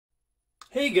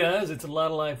Hey guys, it's a lot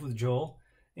of life with Joel,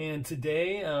 and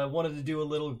today I wanted to do a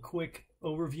little quick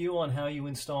overview on how you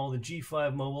install the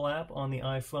G5 mobile app on the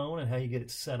iPhone and how you get it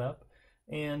set up,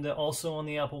 and also on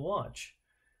the Apple Watch.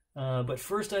 But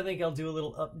first I think I'll do a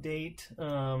little update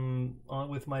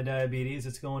with my diabetes.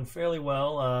 It's going fairly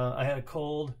well. I had a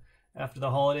cold after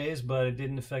the holidays, but it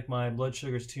didn't affect my blood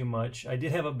sugars too much. I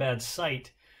did have a bad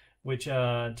sight, which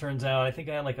turns out I think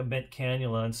I had like a bent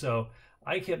cannula, and so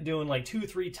I kept doing like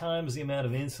 2-3 times the amount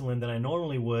of insulin that I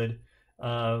normally would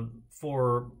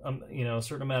for a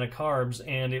certain amount of carbs,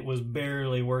 and it was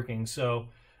barely working. So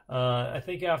I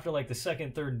think after like the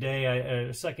second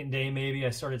day maybe,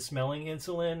 I started smelling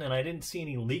insulin, and I didn't see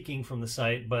any leaking from the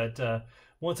site. But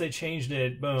once I changed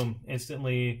it, boom,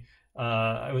 instantly.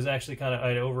 I was actually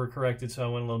I'd overcorrected, so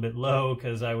I went a little bit low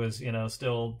because I was,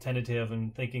 still tentative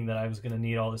and thinking that I was going to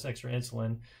need all this extra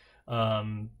insulin.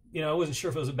 I wasn't sure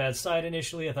if it was a bad site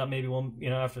initially. I thought maybe,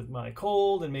 after my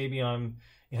cold, and maybe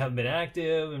haven't been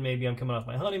active, and maybe I'm coming off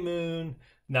my honeymoon.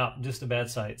 No, just a bad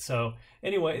site. So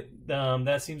anyway,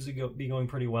 that seems to be going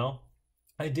pretty well.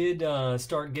 I did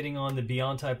start getting on the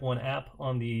Beyond Type 1 app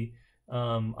on the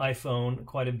iPhone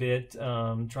quite a bit,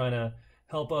 trying to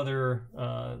help other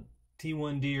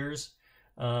T1 deers,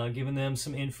 giving them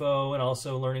some info and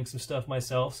also learning some stuff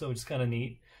myself, so it's kind of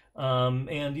neat.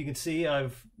 And you can see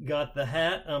I've got the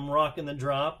hat. I'm rocking the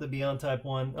drop, the Beyond Type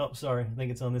 1. Oh, sorry, I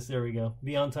think it's on this. There we go.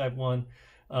 Beyond Type 1,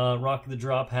 rock the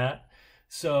drop hat.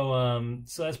 So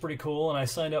that's pretty cool. And I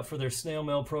signed up for their snail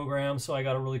mail program, so I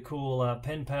got a really cool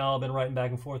pen pal I've been writing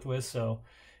back and forth with. So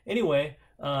anyway,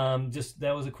 just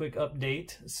that was a quick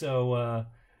update. So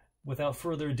without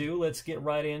further ado, let's get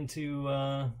right into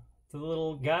the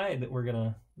little guide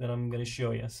that I'm gonna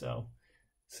show you. So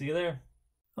see you there.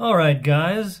 All right,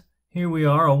 guys, here we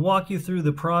are. I'll walk you through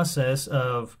the process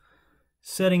of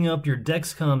setting up your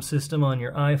Dexcom system on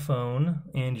your iPhone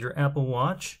and your Apple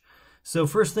Watch. So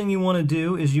first thing you want to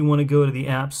do is you want to go to the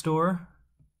App Store,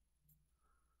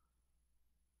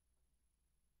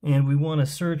 and we want to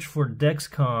search for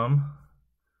Dexcom.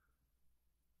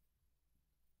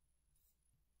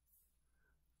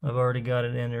 I've already got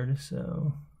it entered,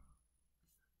 so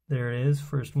there it is,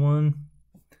 first one.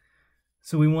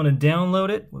 So we want to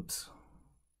download it. Whoops.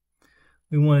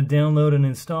 We want to download and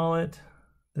install it,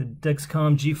 the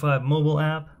Dexcom G5 mobile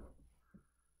app.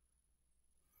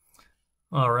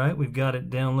 All right, we've got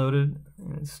it downloaded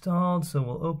and installed, so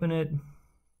we'll open it.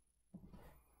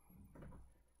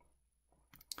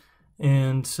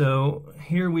 And so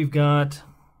here we've got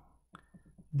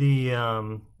the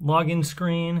login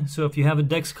screen. So if you have a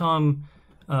Dexcom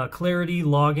Clarity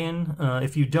login,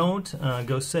 if you don't,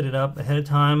 go set it up ahead of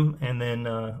time, and then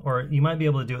or you might be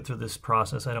able to do it through this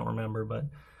process. I don't remember, but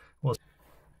we'll.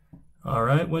 All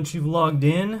right, once you've logged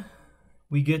in,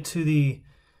 we get to the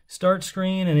start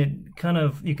screen, and it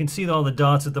you can see all the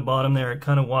dots at the bottom there. It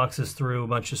kind of walks us through a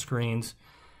bunch of screens.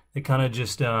 It kind of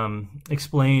just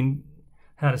explain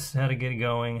how to get it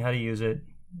going, how to use it.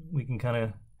 We can kind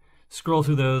of scroll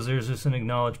through those. There's just an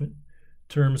acknowledgement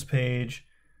terms page.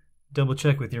 Double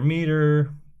check with your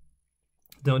meter.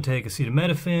 Don't take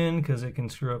acetaminophen because it can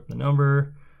screw up the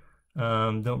number.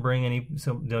 Don't do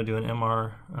an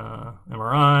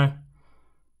MRI.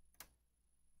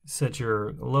 Set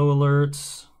your low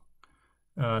alerts.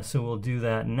 So we'll do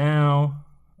that now.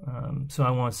 So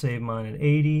I want to save mine at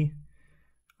 80.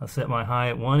 I'll set my high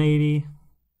at 180.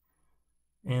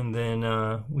 And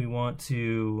then we want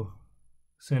to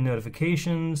send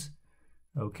notifications.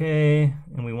 Okay,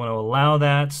 and we want to allow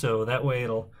that, so that way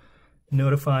it'll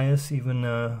notify us even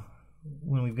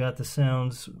when we've got the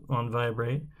sounds on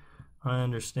vibrate. I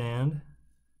understand.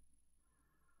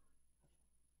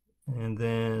 And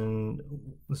then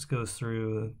this goes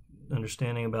through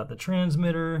understanding about the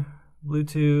transmitter,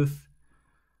 Bluetooth.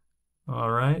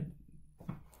 All right.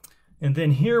 And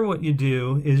then here what you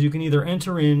do is you can either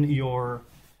enter in your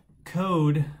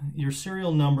code, your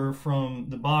serial number from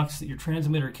the box that your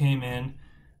transmitter came in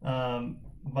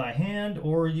by hand,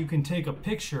 or you can take a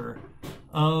picture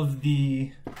of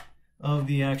the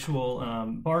actual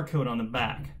barcode on the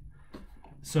back.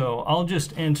 So I'll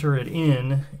just enter it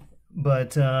in,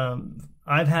 but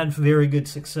I've had very good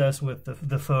success with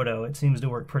the photo. It seems to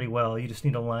work pretty well. You just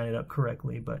need to line it up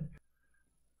correctly. But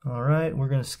all right, we're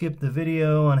going to skip the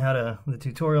video on the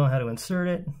tutorial on how to insert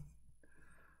it.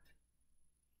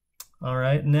 All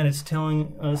right, and then it's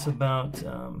telling us about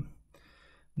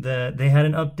that they had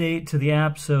an update to the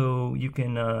app, so you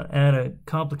can add a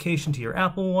complication to your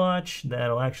Apple Watch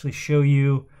that'll actually show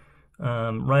you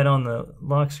right on the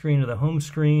lock screen or the home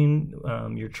screen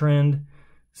your trend.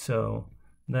 So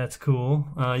that's cool.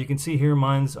 You can see here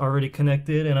mine's already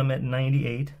connected and I'm at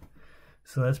 98.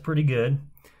 So that's pretty good.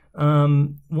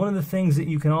 One of the things that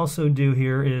you can also do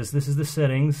here is, this is the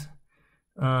settings,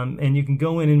 and you can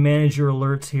go in and manage your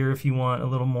alerts here if you want a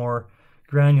little more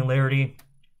granularity.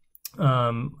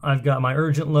 I've got my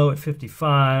urgent low at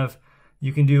 55.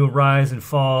 You can do a rise and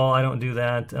fall. I don't do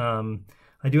that.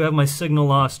 I do have my signal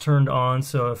loss turned on,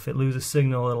 so if it loses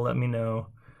signal, it'll let me know.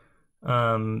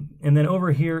 And then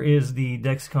over here is the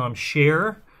Dexcom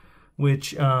Share,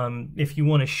 which if you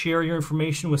want to share your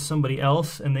information with somebody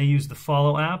else and they use the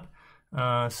Follow app.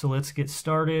 So let's get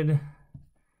started.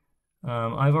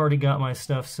 I've already got my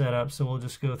stuff set up, so we'll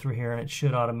just go through here and it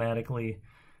should automatically.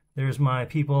 There's my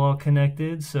people all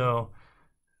connected, so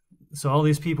all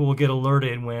these people will get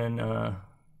alerted when and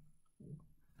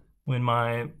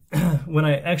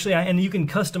you can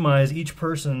customize each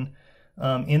person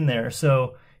in there.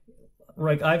 So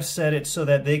like I've set it so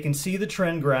that they can see the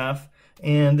trend graph,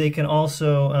 and they can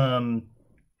also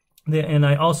and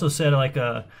I also set like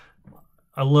a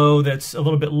low that's a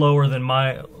little bit lower than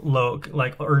my low,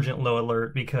 like urgent low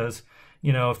alert, because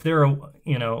if they're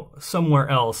somewhere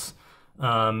else,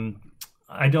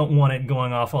 I don't want it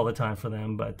going off all the time for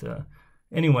them. But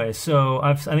anyway, so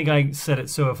I think I set it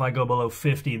so if I go below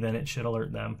 50, then it should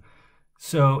alert them.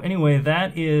 So anyway,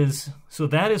 that is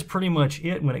pretty much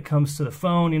it when it comes to the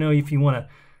phone. If you want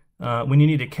to, when you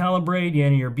need to calibrate, you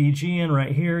enter your BG in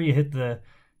right here. You hit the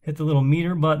little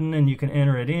meter button and you can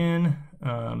enter it in.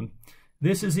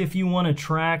 This is if you want to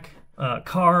track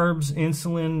carbs,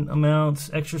 insulin amounts,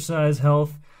 exercise,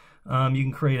 health. You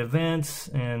can create events,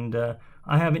 and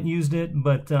I haven't used it,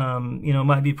 but it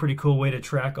might be a pretty cool way to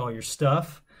track all your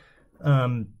stuff.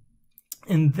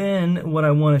 And then what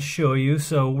I want to show you,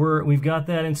 so we've got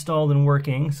that installed and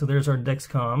working. So there's our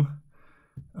Dexcom,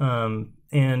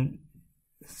 and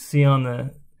see on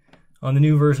the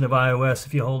new version of iOS,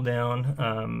 if you hold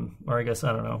down, or I guess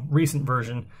I don't know, recent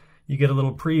version, you get a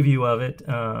little preview of it.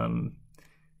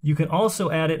 You can also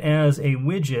add it as a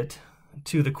widget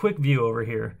to the quick view over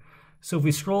here. So if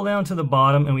we scroll down to the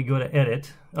bottom and we go to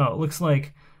edit, it looks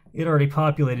like it already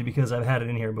populated because I've had it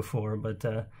in here before. But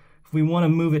if we want to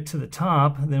move it to the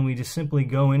top, then we just simply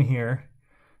go in here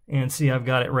and see I've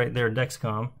got it right there,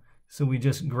 Dexcom. So we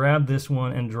just grab this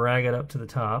one and drag it up to the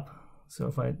top. So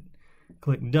if I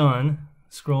click done,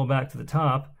 scroll back to the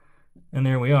top, and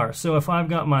there we are. So if I've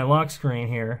got my lock screen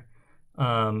here,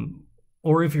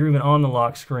 or if you're even on the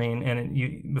lock screen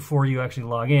and before you actually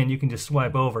log in, you can just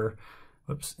swipe over.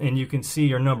 Oops, and you can see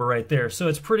your number right there. So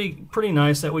it's pretty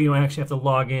nice. That way you don't actually have to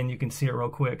log in. You can see it real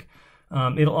quick.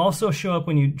 It'll also show up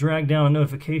when you drag down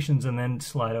notifications and then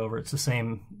slide over. It's the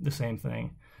same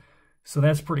thing. So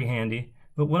that's pretty handy.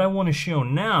 But what I want to show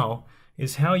now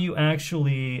is how you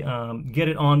actually get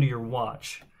it onto your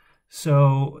watch.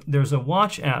 So there's a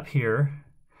watch app here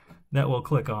that we'll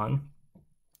click on.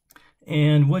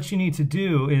 And what you need to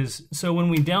do is, so when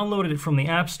we downloaded it from the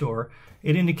App Store,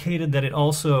 it indicated that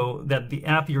that the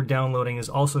app you're downloading is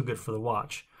also good for the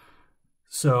watch.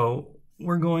 So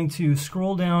we're going to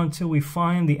scroll down until we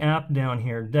find the app down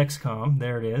here, Dexcom.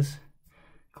 There it is.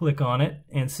 Click on it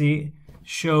and see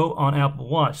show on Apple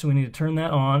Watch. So we need to turn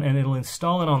that on and it'll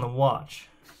install it on the watch.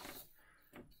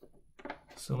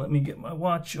 So let me get my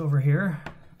watch over here.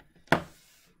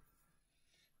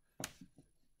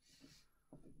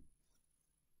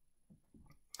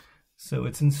 So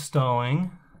it's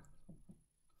installing.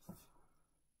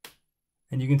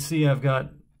 And you can see I've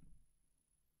got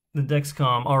the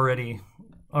Dexcom already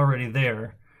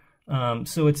there.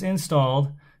 So it's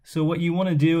installed. So what you want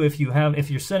to do if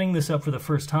you're setting this up for the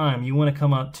first time, you want to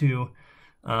come up to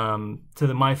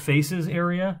the My Faces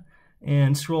area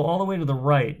and scroll all the way to the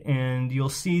right, and you'll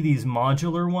see these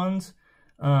modular ones.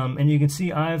 And you can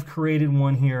see I've created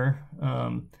one here,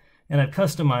 and I've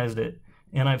customized it,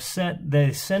 and I've set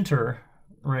the center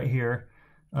right here,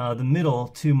 the middle,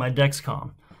 to my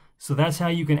Dexcom. So that's how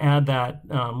you can add that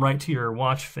right to your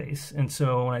watch face. And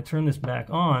so when I turn this back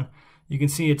on, you can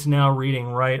see it's now reading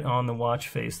right on the watch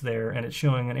face there, and it's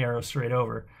showing an arrow straight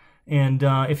over. And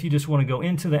if you just want to go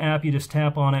into the app, you just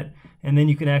tap on it, and then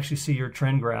you can actually see your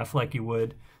trend graph like you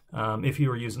would if you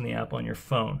were using the app on your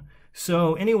phone.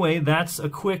 So anyway, that's a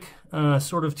quick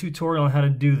sort of tutorial on how to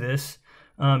do this.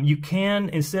 You can,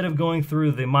 instead of going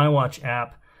through the MyWatch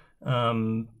app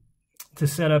to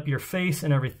set up your face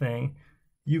and everything,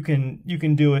 you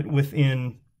can do it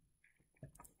within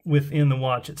the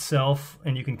watch itself,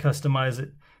 and you can customize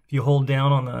it. If you hold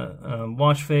down on the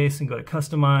watch face and go to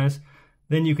customize,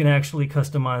 then you can actually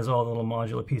customize all the little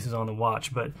modular pieces on the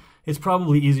watch, but it's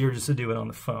probably easier just to do it on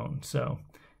the phone. So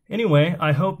anyway,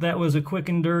 I hope that was a quick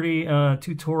and dirty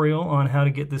tutorial on how to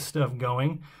get this stuff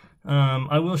going.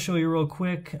 I will show you real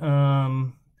quick.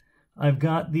 I've I've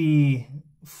got the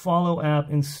Follow app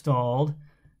installed,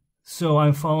 so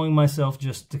I'm following myself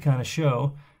just to kind of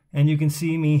show. And you can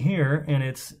see me here,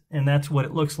 and that's what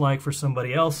it looks like for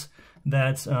somebody else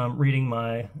that's reading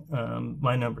my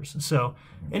my numbers. So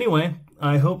anyway,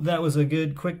 I hope that was a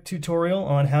good quick tutorial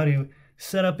on how to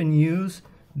set up and use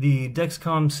the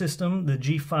Dexcom system, the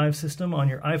G5 system on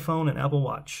your iPhone and Apple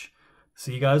Watch.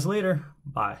 See you guys later.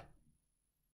 Bye.